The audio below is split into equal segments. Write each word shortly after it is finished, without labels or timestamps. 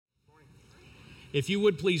If you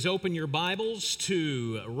would please open your Bibles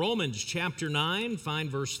to Romans chapter 9, find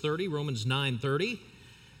verse 30, Romans 9:30.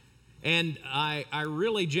 And I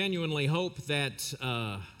really genuinely hope that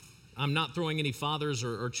I'm not throwing any fathers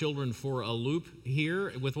or children for a loop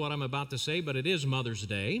here with what I'm about to say, but it is Mother's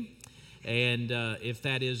Day. And if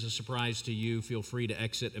that is a surprise to you, feel free to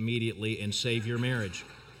exit immediately and save your marriage.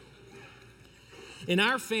 In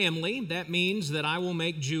our family, that means that I will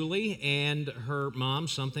make Julie and her mom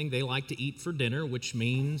something they like to eat for dinner, which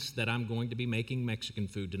means that I'm going to be making Mexican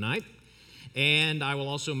food tonight. And I will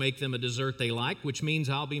also make them a dessert they like, which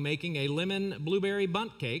means I'll be making a lemon blueberry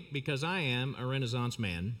bundt cake because I am a Renaissance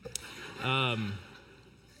man,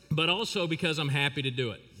 but also because I'm happy to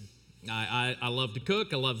do it. I love to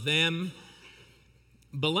cook, I love them.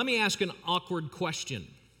 But let me ask an awkward question.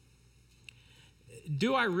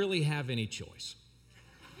 Do I really have any choice?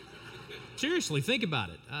 Seriously, think about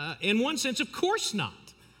it. In one sense, of course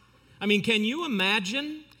not. I mean, can you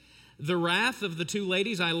imagine the wrath of the two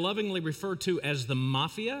ladies I lovingly refer to as the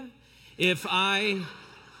mafia if I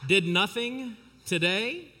did nothing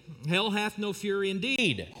today? Hell hath no fury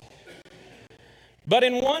indeed. But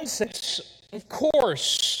in one sense, of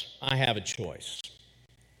course, I have a choice.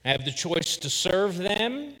 I have the choice to serve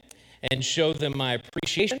them and show them my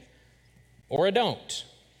appreciation, or I don't.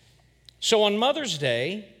 So on Mother's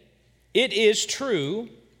Day, it is true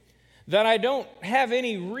that I don't have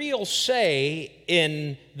any real say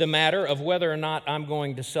in the matter of whether or not I'm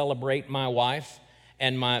going to celebrate my wife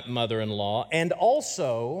and my mother-in-law, and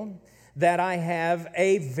also that I have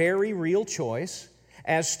a very real choice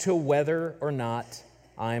as to whether or not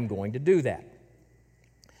I'm going to do that.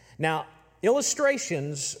 Now,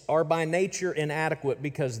 illustrations are by nature inadequate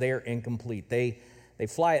because they're incomplete. They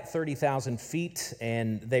fly at 30,000 feet,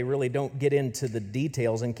 and they really don't get into the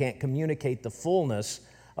details and can't communicate the fullness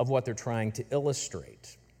of what they're trying to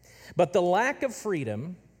illustrate. But the lack of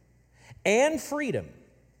freedom and freedom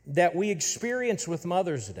that we experience with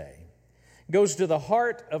Mother's Day goes to the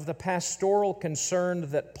heart of the pastoral concern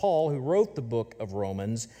that Paul, who wrote the book of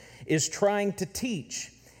Romans, is trying to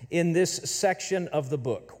teach in this section of the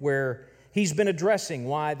book, where he's been addressing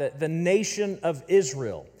why the nation of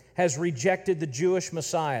Israel has rejected the Jewish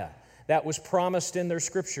Messiah that was promised in their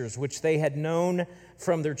scriptures, which they had known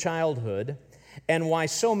from their childhood, and why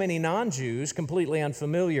so many non-Jews, completely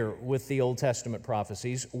unfamiliar with the Old Testament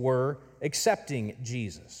prophecies, were accepting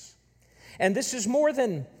Jesus. And this is more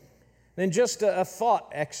than just a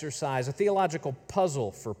thought exercise, a theological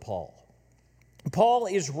puzzle for Paul. Paul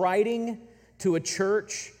is writing to a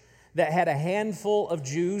church that had a handful of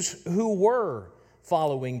Jews who were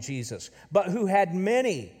following Jesus, but who had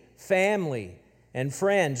many family and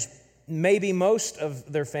friends, maybe most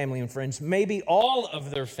of their family and friends, maybe all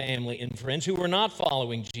of their family and friends who were not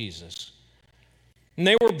following Jesus. And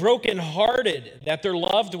they were brokenhearted that their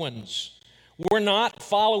loved ones were not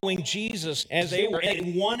following Jesus as they were.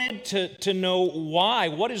 And they wanted to know why,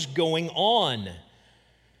 what is going on.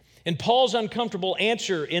 And Paul's uncomfortable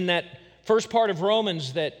answer in that first part of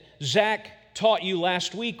Romans that Zach taught you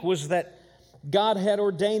last week was that God had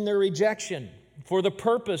ordained their rejection for the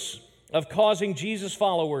purpose of causing Jesus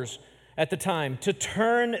followers at the time to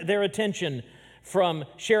turn their attention from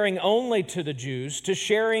sharing only to the Jews to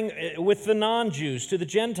sharing with the non-Jews, to the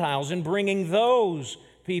Gentiles, and bringing those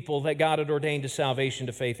people that God had ordained to salvation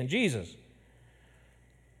to faith in Jesus.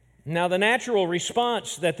 Now, the natural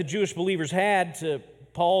response that the Jewish believers had to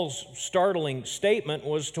Paul's startling statement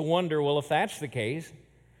was to wonder, well, if that's the case,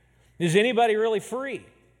 is anybody really free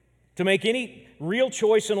to make any real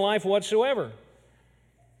choice in life whatsoever?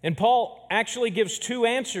 And Paul actually gives two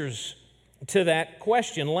answers to that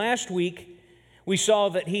question. Last week, we saw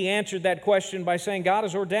that he answered that question by saying God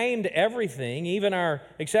has ordained everything, even our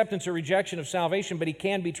acceptance or rejection of salvation, but he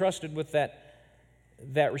can be trusted with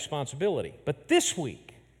that responsibility. But this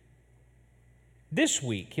week,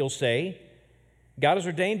 he'll say, God has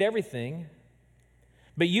ordained everything,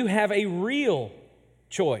 but you have a real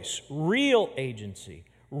choice, real agency,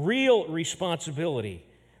 real responsibility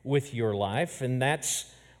with your life, and that's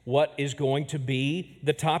what is going to be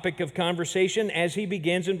the topic of conversation as he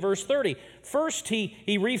begins in verse 30. First, he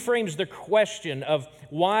reframes the question of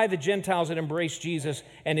why the Gentiles had embraced Jesus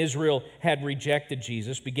and Israel had rejected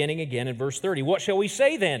Jesus, beginning again in verse 30. What shall we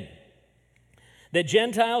say then? That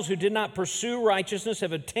Gentiles who did not pursue righteousness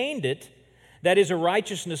have obtained it, that is a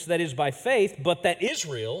righteousness that is by faith, but that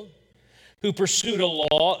Israel, who pursued a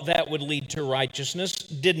law that would lead to righteousness,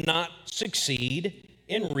 did not succeed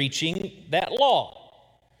in reaching that law.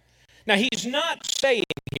 Now, he's not saying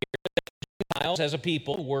here that the Gentiles as a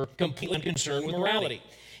people were completely unconcerned with morality.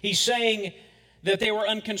 He's saying that they were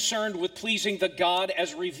unconcerned with pleasing the God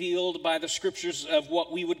as revealed by the scriptures of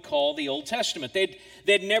what we would call the Old Testament.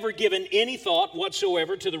 They'd never given any thought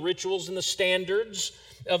whatsoever to the rituals and the standards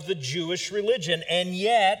of the Jewish religion, and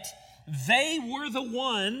yet they were the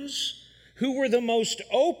ones who were the most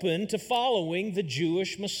open to following the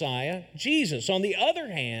Jewish Messiah, Jesus. On the other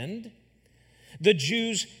hand, the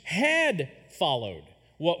Jews had followed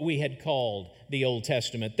what we had called the Old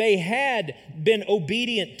Testament. They had been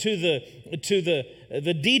obedient to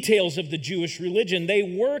the details of the Jewish religion. They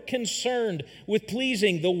were concerned with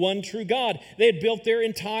pleasing the one true God. They had built their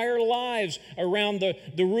entire lives around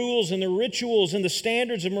the rules and the rituals and the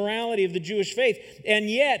standards of morality of the Jewish faith. And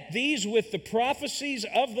yet, these with the prophecies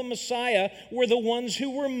of the Messiah were the ones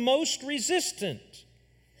who were most resistant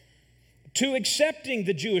to accepting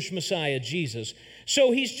the Jewish Messiah, Jesus.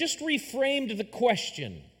 So he's just reframed the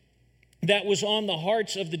question that was on the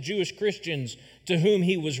hearts of the Jewish Christians to whom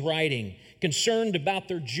he was writing, concerned about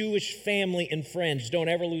their Jewish family and friends. Don't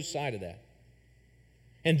ever lose sight of that.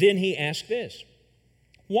 And then he asked this: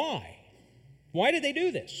 why? Why did they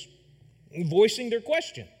do this? Voicing their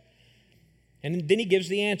question. And then he gives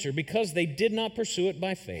the answer: because they did not pursue it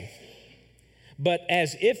by faith, but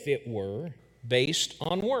as if it were based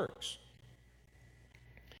on works.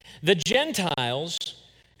 The Gentiles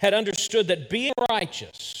had understood that being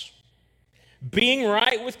righteous, being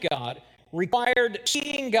right with God, required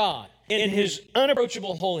seeing God in His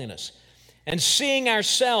unapproachable holiness and seeing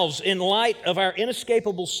ourselves in light of our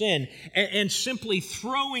inescapable sin and simply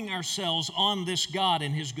throwing ourselves on this God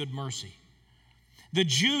and His good mercy. The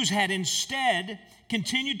Jews had instead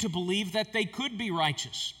continued to believe that they could be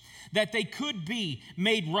righteous, that they could be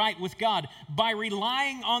made right with God by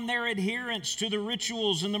relying on their adherence to the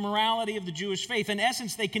rituals and the morality of the Jewish faith. In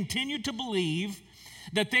essence, they continued to believe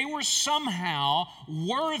that they were somehow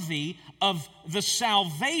worthy of the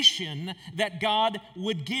salvation that God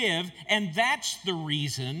would give, and that's the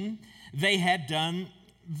reason they had done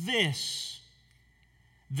this.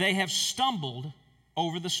 They have stumbled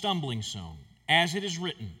over the stumbling stone, as it is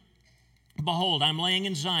written, "Behold, I'm laying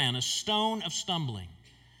in Zion a stone of stumbling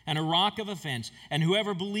and a rock of offense, and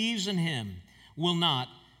whoever believes in him will not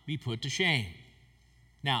be put to shame."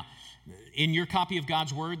 Now, in your copy of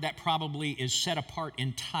God's Word, that probably is set apart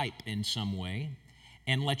in type in some way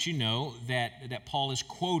and let you know that Paul is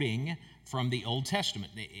quoting from the Old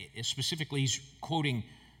Testament. Specifically, he's quoting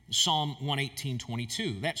Psalm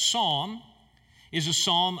 118:22. That psalm is a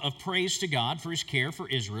psalm of praise to God for His care for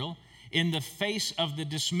Israel in the face of the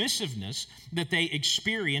dismissiveness that they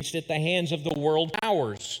experienced at the hands of the world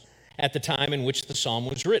powers at the time in which the psalm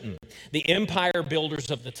was written. The empire builders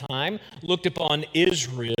of the time looked upon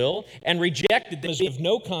Israel and rejected them as of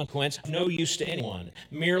no consequence, no use to anyone,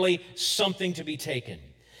 merely something to be taken.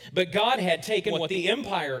 But God had taken what the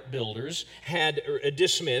empire builders had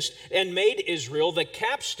dismissed and made Israel the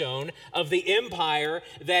capstone of the empire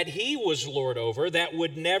that He was Lord over that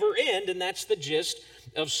would never end, and that's the gist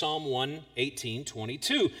of Psalm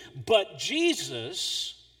 118:22. But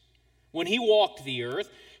Jesus, when He walked the earth,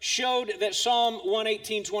 showed that Psalm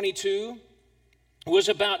 118:22 was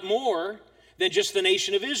about more than just the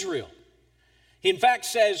nation of Israel. He in fact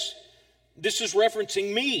says, this is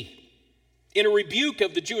referencing me. In a rebuke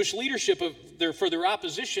of the Jewish leadership for their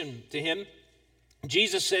opposition to Him,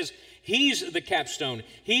 Jesus says He's the capstone.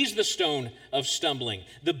 He's the stone of stumbling.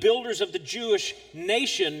 The builders of the Jewish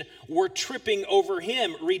nation were tripping over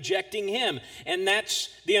Him, rejecting Him. And that's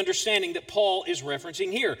the understanding that Paul is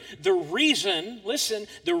referencing here. The reason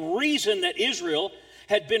that Israel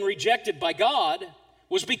had been rejected by God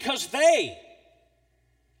was because they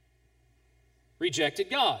rejected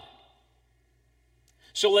God.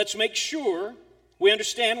 So let's make sure we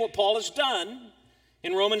understand what Paul has done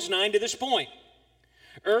in Romans 9 to this point.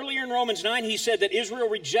 Earlier in Romans 9, he said that Israel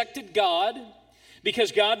rejected God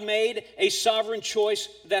because God made a sovereign choice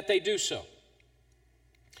that they do so.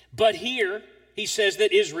 But here, he says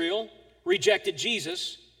that Israel rejected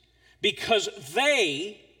Jesus because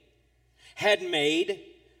they had made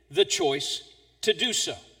the choice to do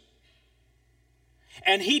so.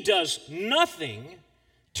 And he does nothing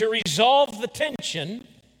to resolve the tension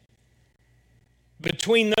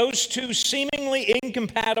between those two seemingly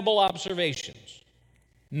incompatible observations.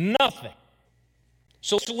 Nothing.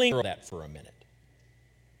 So let's linger on that for a minute.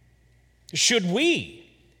 Should we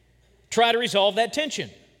try to resolve that tension?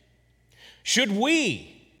 Should we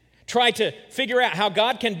try to figure out how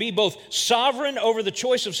God can be both sovereign over the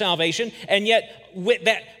choice of salvation, and yet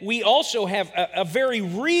that we also have a very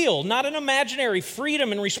real, not an imaginary,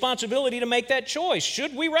 freedom and responsibility to make that choice?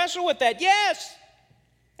 Should we wrestle with that? Yes,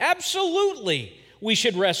 absolutely. we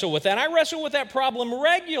should wrestle with that. I wrestle with that problem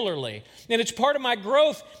regularly, and it's part of my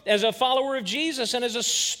growth as a follower of Jesus and as a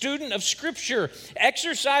student of Scripture,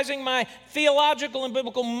 exercising my theological and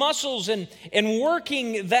biblical muscles and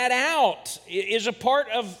working that out is a part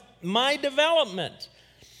of my development.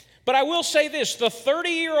 But I will say this, the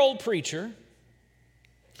 30-year-old preacher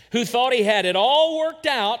who thought he had it all worked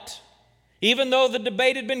out, even though the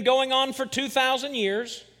debate had been going on for 2,000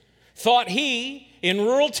 years, thought he, in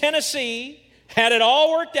rural Tennessee, had it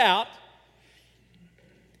all worked out,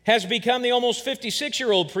 has become the almost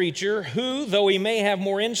 56-year-old preacher who, though he may have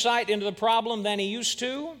more insight into the problem than he used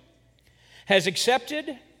to, has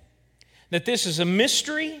accepted that this is a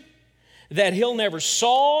mystery that he'll never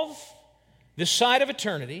solve this side of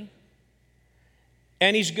eternity,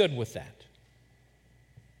 and he's good with that.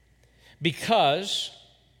 Because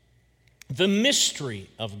the mystery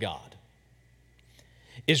of God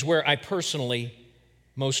is where I personally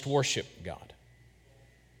most worship God.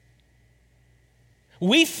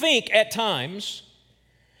 We think at times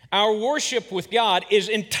our worship with God is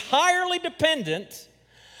entirely dependent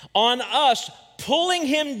on us pulling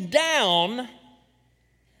Him down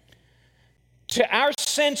to our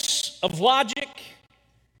sense of logic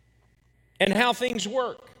and how things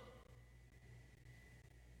work.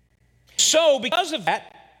 So because of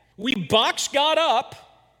that, we box God up.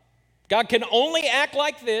 God can only act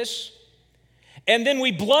like this, and then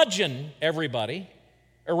we bludgeon everybody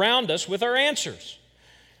around us with our answers.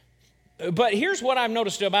 But here's what I've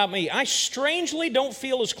noticed about me. I strangely don't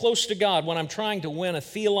feel as close to God when I'm trying to win a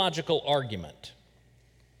theological argument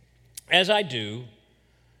as I do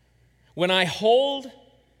when I hold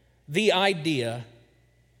the idea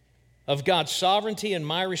of God's sovereignty and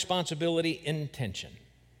my responsibility in tension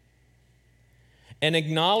and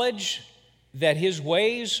acknowledge that His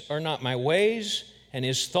ways are not my ways and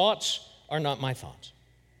His thoughts are not my thoughts.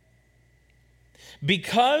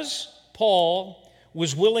 Because Paul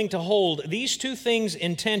was willing to hold these two things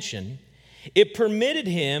in tension, it permitted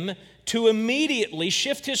him to immediately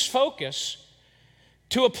shift his focus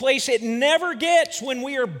to a place it never gets when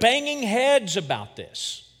we are banging heads about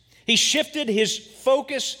this. He shifted his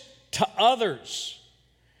focus to others,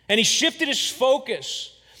 and he shifted his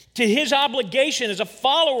focus to his obligation as a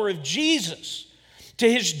follower of Jesus, to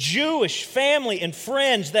his Jewish family and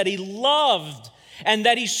friends that he loved and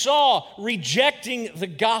that he saw rejecting the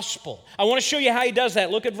gospel. I want to show you how he does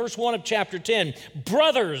that. Look at verse 1 of chapter 10.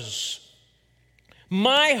 Brothers,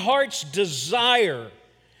 my heart's desire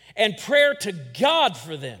and prayer to God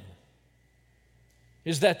for them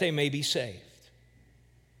is that they may be saved.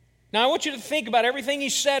 Now, I want you to think about everything he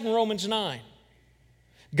said in Romans 9.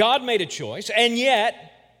 God made a choice, and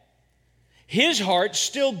yet his heart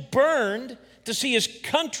still burned to see his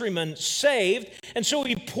countrymen saved, and so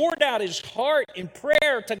he poured out his heart in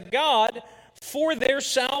prayer to God for their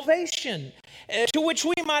salvation. To which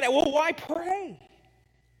we might, well, why pray?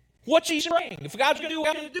 What's he praying? If God's going to do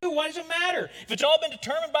what he's going to do, why does it matter? If it's all been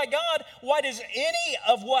determined by God, why does any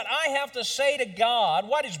of what I have to say to God,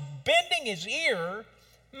 why does bending his ear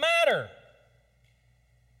matter?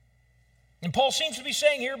 And Paul seems to be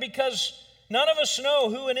saying here, because none of us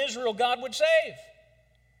know who in Israel God would save.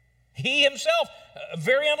 He himself,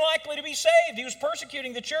 very unlikely to be saved. He was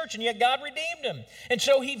persecuting the church, and yet God redeemed him. And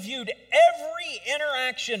so he viewed every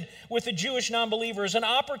interaction with the Jewish non-believer as an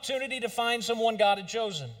opportunity to find someone God had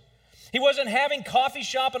chosen. He wasn't having coffee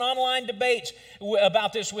shop and online debates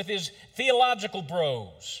about this with his theological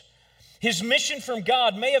bros. His mission from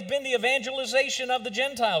God may have been the evangelization of the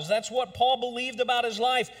Gentiles. That's what Paul believed about his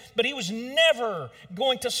life. But he was never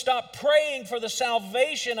going to stop praying for the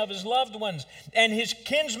salvation of his loved ones and his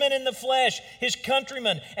kinsmen in the flesh, his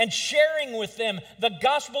countrymen, and sharing with them the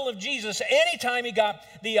gospel of Jesus anytime he got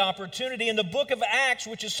the opportunity. In the book of Acts,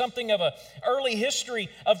 which is something of an early history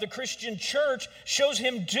of the Christian church, shows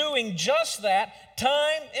him doing just that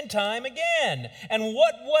time and time again. And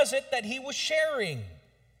what was it that he was sharing?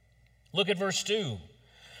 Look at verse 2.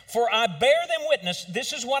 For I bear them witness,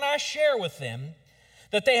 this is what I share with them,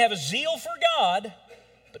 that they have a zeal for God,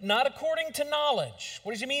 but not according to knowledge.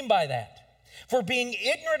 What does he mean by that? For being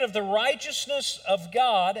ignorant of the righteousness of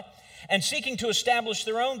God and seeking to establish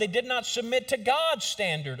their own, they did not submit to God's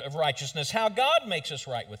standard of righteousness, how God makes us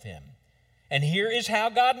right with him. And here is how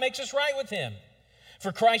God makes us right with him.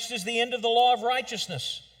 For Christ is the end of the law of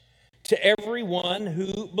righteousness to everyone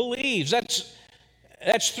who believes.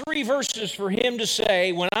 That's 3 verses for him to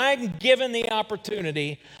say, when I'm given the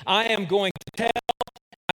opportunity, I am going to tell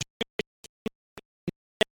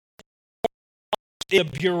the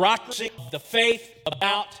bureaucracy of the faith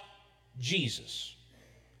about Jesus.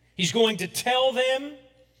 He's going to tell them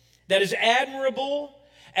that as admirable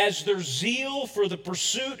as their zeal for the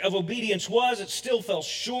pursuit of obedience was, it still fell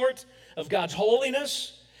short of God's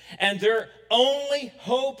holiness. And their only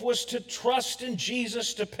hope was to trust in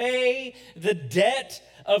Jesus to pay the debt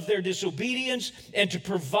of their disobedience and to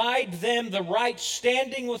provide them the right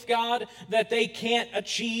standing with God that they can't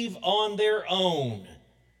achieve on their own.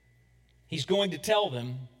 He's going to tell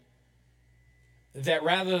them that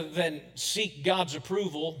rather than seek God's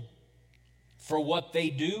approval for what they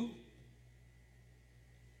do,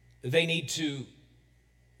 they need to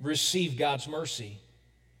receive God's mercy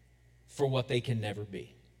for what they can never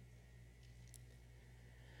be.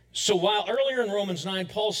 So while earlier in Romans 9,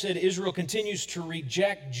 Paul said Israel continues to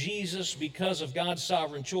reject Jesus because of God's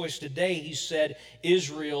sovereign choice, today he said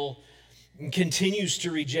Israel continues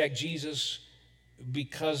to reject Jesus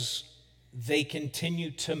because they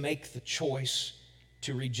continue to make the choice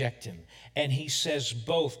to reject him. And he says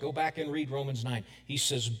both, go back and read Romans 9, he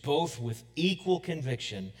says both with equal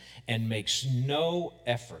conviction and makes no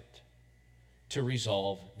effort to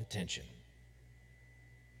resolve the tension.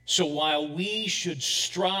 So while we should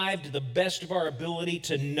strive to the best of our ability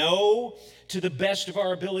to know to the best of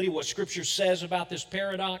our ability what Scripture says about this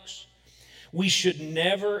paradox, we should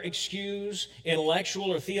never excuse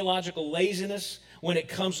intellectual or theological laziness when it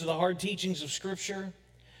comes to the hard teachings of Scripture.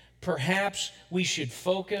 Perhaps we should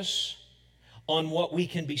focus on what we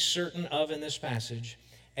can be certain of in this passage,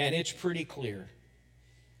 and it's pretty clear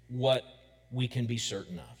what we can be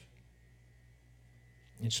certain of.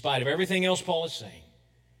 In spite of everything else Paul is saying,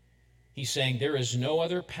 he's saying there is no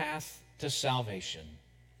other path to salvation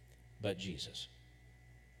but Jesus.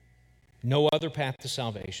 No other path to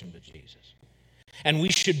salvation but Jesus. And we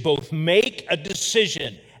should both make a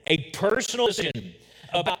decision, a personal decision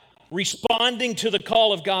about responding to the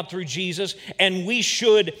call of God through Jesus, and we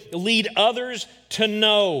should lead others to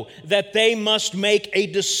know that they must make a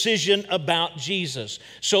decision about Jesus.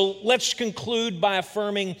 So let's conclude by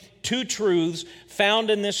affirming two truths found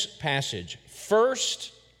in this passage.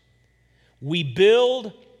 First, we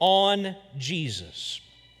build on Jesus.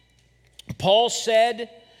 Paul said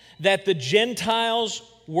that the Gentiles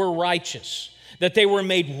were righteous, that they were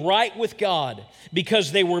made right with God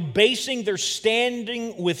because they were basing their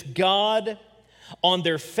standing with God on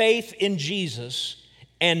their faith in Jesus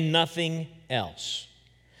and nothing else.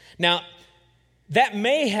 Now, that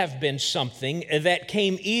may have been something that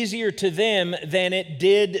came easier to them than it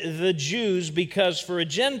did the Jews, because for a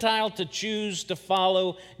Gentile to choose to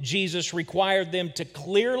follow Jesus required them to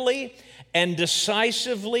clearly and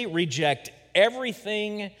decisively reject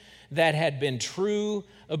everything that had been true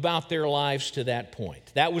about their lives to that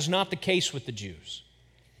point. That was not the case with the Jews.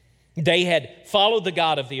 They had followed the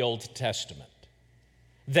God of the Old Testament.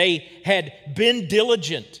 They had been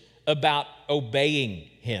diligent about obeying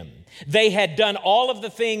him. They had done all of the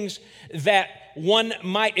things that one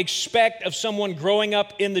might expect of someone growing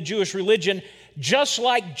up in the Jewish religion, just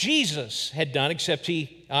like Jesus had done, except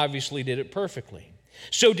he obviously did it perfectly.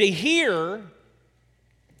 So to hear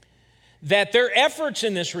that their efforts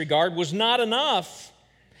in this regard was not enough,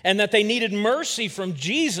 and that they needed mercy from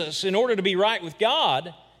Jesus in order to be right with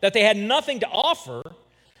God, that they had nothing to offer,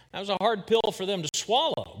 that was a hard pill for them to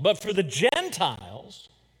swallow. But for the Gentiles,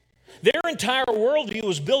 their entire worldview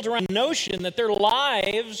was built around the notion that their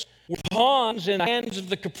lives were pawns in the hands of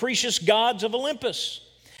the capricious gods of Olympus,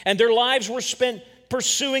 and their lives were spent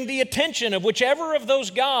pursuing the attention of whichever of those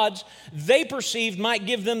gods they perceived might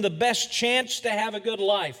give them the best chance to have a good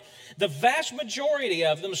life. The vast majority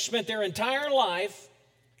of them spent their entire life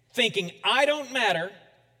thinking, I don't matter,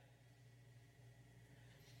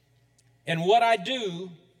 and what I do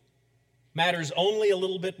matters only a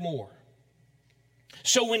little bit more.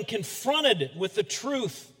 So when confronted with the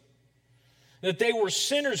truth that they were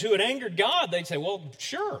sinners who had angered God, they'd say, well,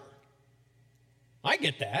 sure, I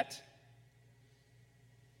get that.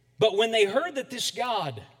 But when they heard that this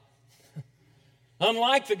God,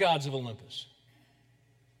 unlike the gods of Olympus,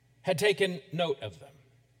 had taken note of them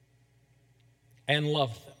and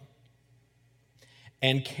loved them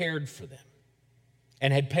and cared for them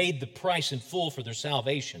and had paid the price in full for their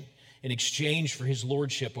salvation in exchange for his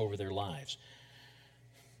lordship over their lives,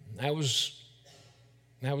 that was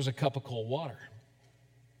a cup of cold water.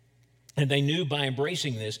 And they knew by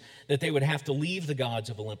embracing this that they would have to leave the gods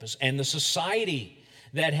of Olympus and the society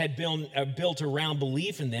that had been built around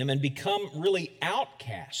belief in them and become really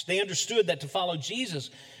outcast. They understood that to follow Jesus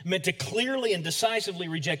meant to clearly and decisively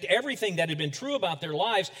reject everything that had been true about their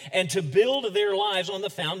lives and to build their lives on the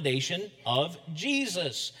foundation of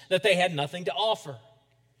Jesus, that they had nothing to offer.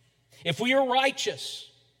 If we are righteous,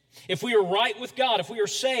 If we are right with God, if we are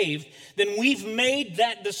saved, then we've made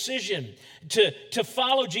that decision to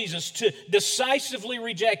follow Jesus, to decisively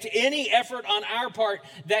reject any effort on our part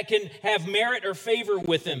that can have merit or favor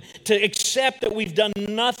with Him, to accept that we've done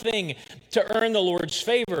nothing to earn the Lord's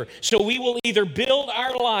favor. So we will either build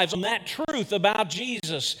our lives on that truth about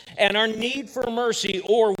Jesus and our need for mercy,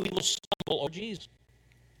 or we will stumble over Jesus.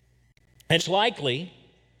 And it's likely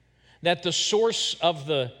that the source of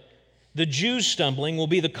the Jews' stumbling will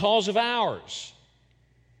be the cause of ours,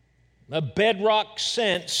 a bedrock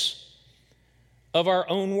sense of our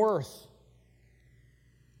own worth.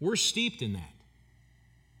 We're steeped in that.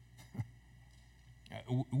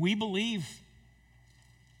 We believe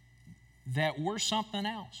that we're something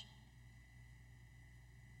else.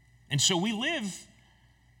 And so we live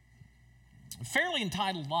fairly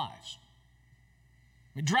entitled lives.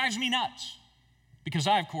 It drives me nuts because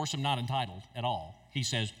I, of course, am not entitled at all. He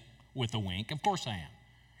says, with a wink, of course I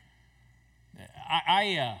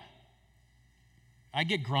am. I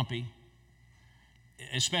get grumpy,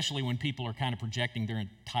 especially when people are kind of projecting their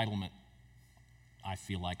entitlement, I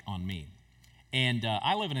feel like, on me. And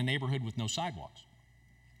I live in a neighborhood with no sidewalks.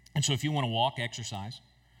 And so if you want to walk, exercise,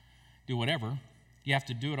 do whatever, you have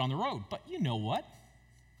to do it on the road. But you know what?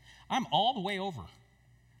 I'm all the way over.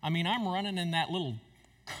 I mean, I'm running in that little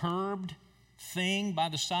curbed thing by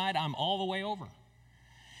the side. I'm all the way over.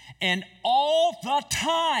 And all the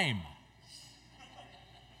time,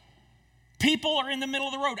 people are in the middle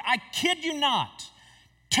of the road. I kid you not.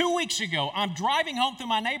 2 weeks ago, I'm driving home through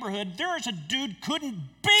my neighborhood. There's a dude couldn't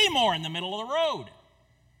be more in the middle of the road.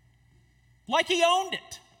 Like he owned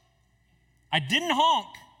it. I didn't honk.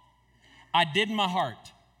 I did in my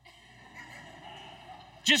heart.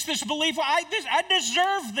 Just this belief, I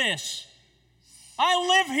deserve this. I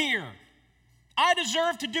live here. I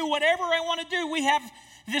deserve to do whatever I want to do. We have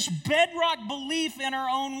this bedrock belief in our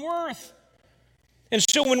own worth. And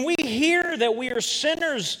so when we hear that we are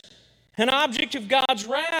sinners, an object of God's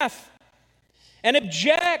wrath, and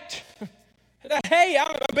object that, hey,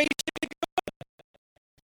 I'm basically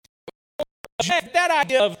good. That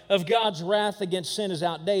idea of God's wrath against sin is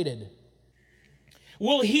outdated.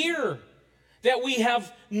 We'll hear that we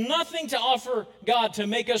have nothing to offer God to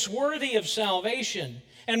make us worthy of salvation,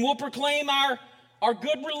 and we'll proclaim our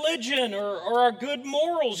good religion or our good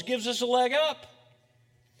morals gives us a leg up.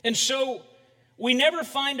 And so we never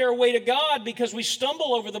find our way to God because we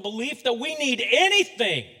stumble over the belief that we need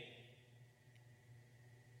anything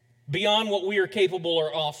beyond what we are capable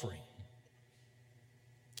of offering.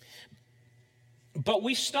 But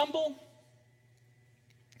we stumble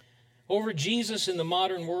over Jesus in the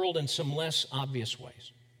modern world in some less obvious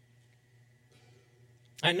ways.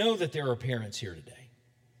 I know that there are parents here today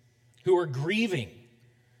who are grieving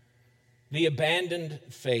the abandoned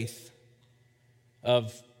faith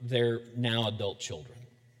of their now adult children,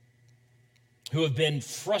 who have been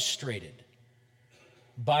frustrated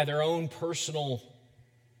by their own personal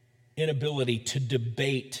inability to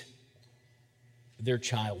debate their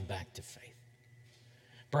child back to faith.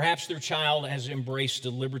 Perhaps their child has embraced a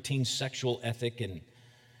libertine sexual ethic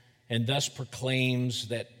and thus proclaims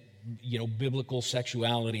that, biblical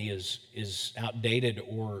sexuality is outdated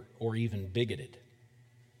or even bigoted.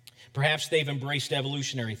 Perhaps they've embraced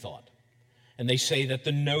evolutionary thought, and they say that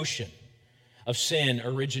the notion of sin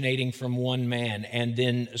originating from one man and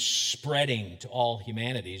then spreading to all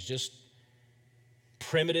humanity is just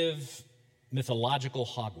primitive mythological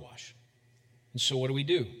hogwash. And so what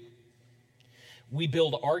do? We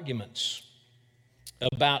build arguments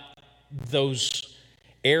about those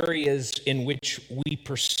areas in which we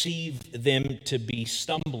perceive them to be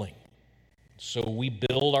stumbling. So we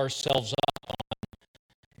build ourselves up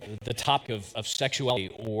on the topic of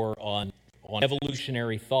sexuality or on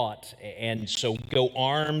evolutionary thought, and so go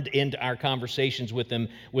armed into our conversations with them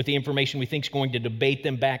with the information we think is going to debate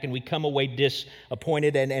them back, and we come away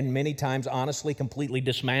disappointed and many times, honestly, completely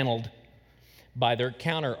dismantled by their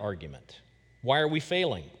counter-argument. Why are we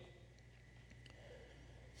failing?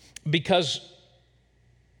 Because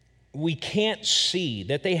we can't see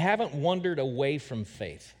that they haven't wandered away from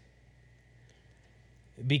faith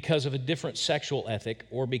because of a different sexual ethic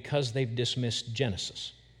or because they've dismissed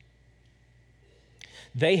Genesis.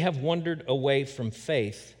 They have wandered away from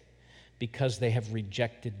faith because they have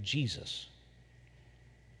rejected Jesus.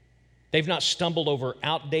 They've not stumbled over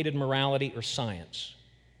outdated morality or science.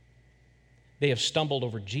 They have stumbled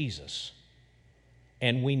over Jesus,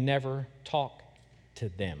 and we never talk to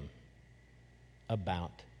them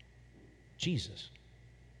about Jesus.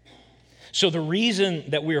 So the reason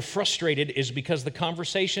that we're frustrated is because the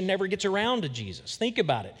conversation never gets around to Jesus. Think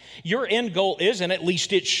about it. Your end goal isn't, at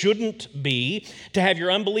least it shouldn't be, to have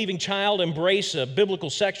your unbelieving child embrace a biblical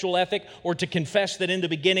sexual ethic or to confess that in the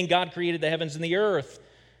beginning God created the heavens and the earth.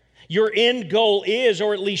 Your end goal is,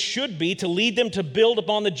 or at least should be, to lead them to build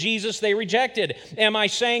upon the Jesus they rejected. Am I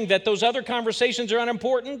saying that those other conversations are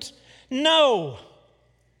unimportant? No.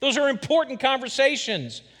 Those are important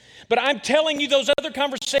conversations. But I'm telling you, those other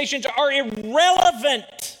conversations are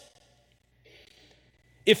irrelevant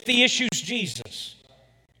if the issue's Jesus.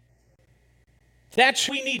 That's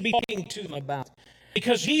what we need to be talking to them about.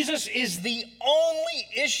 Because Jesus is the only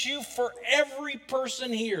issue for every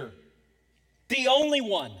person here. The only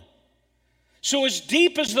one. So as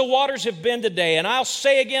deep as the waters have been today, and I'll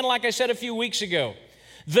say again like I said a few weeks ago,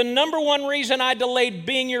 the number one reason I delayed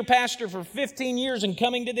being your pastor for 15 years and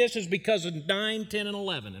coming to this is because of 9, 10, and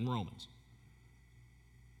 11 in Romans.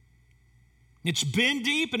 It's been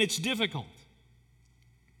deep and it's difficult.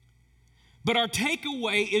 But our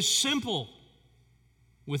takeaway is simple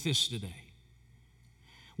with this today.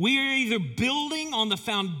 We are either building on the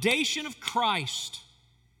foundation of Christ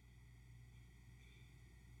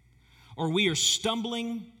or we are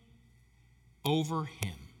stumbling over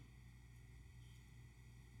Him.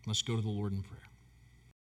 Let's go to the Lord in prayer.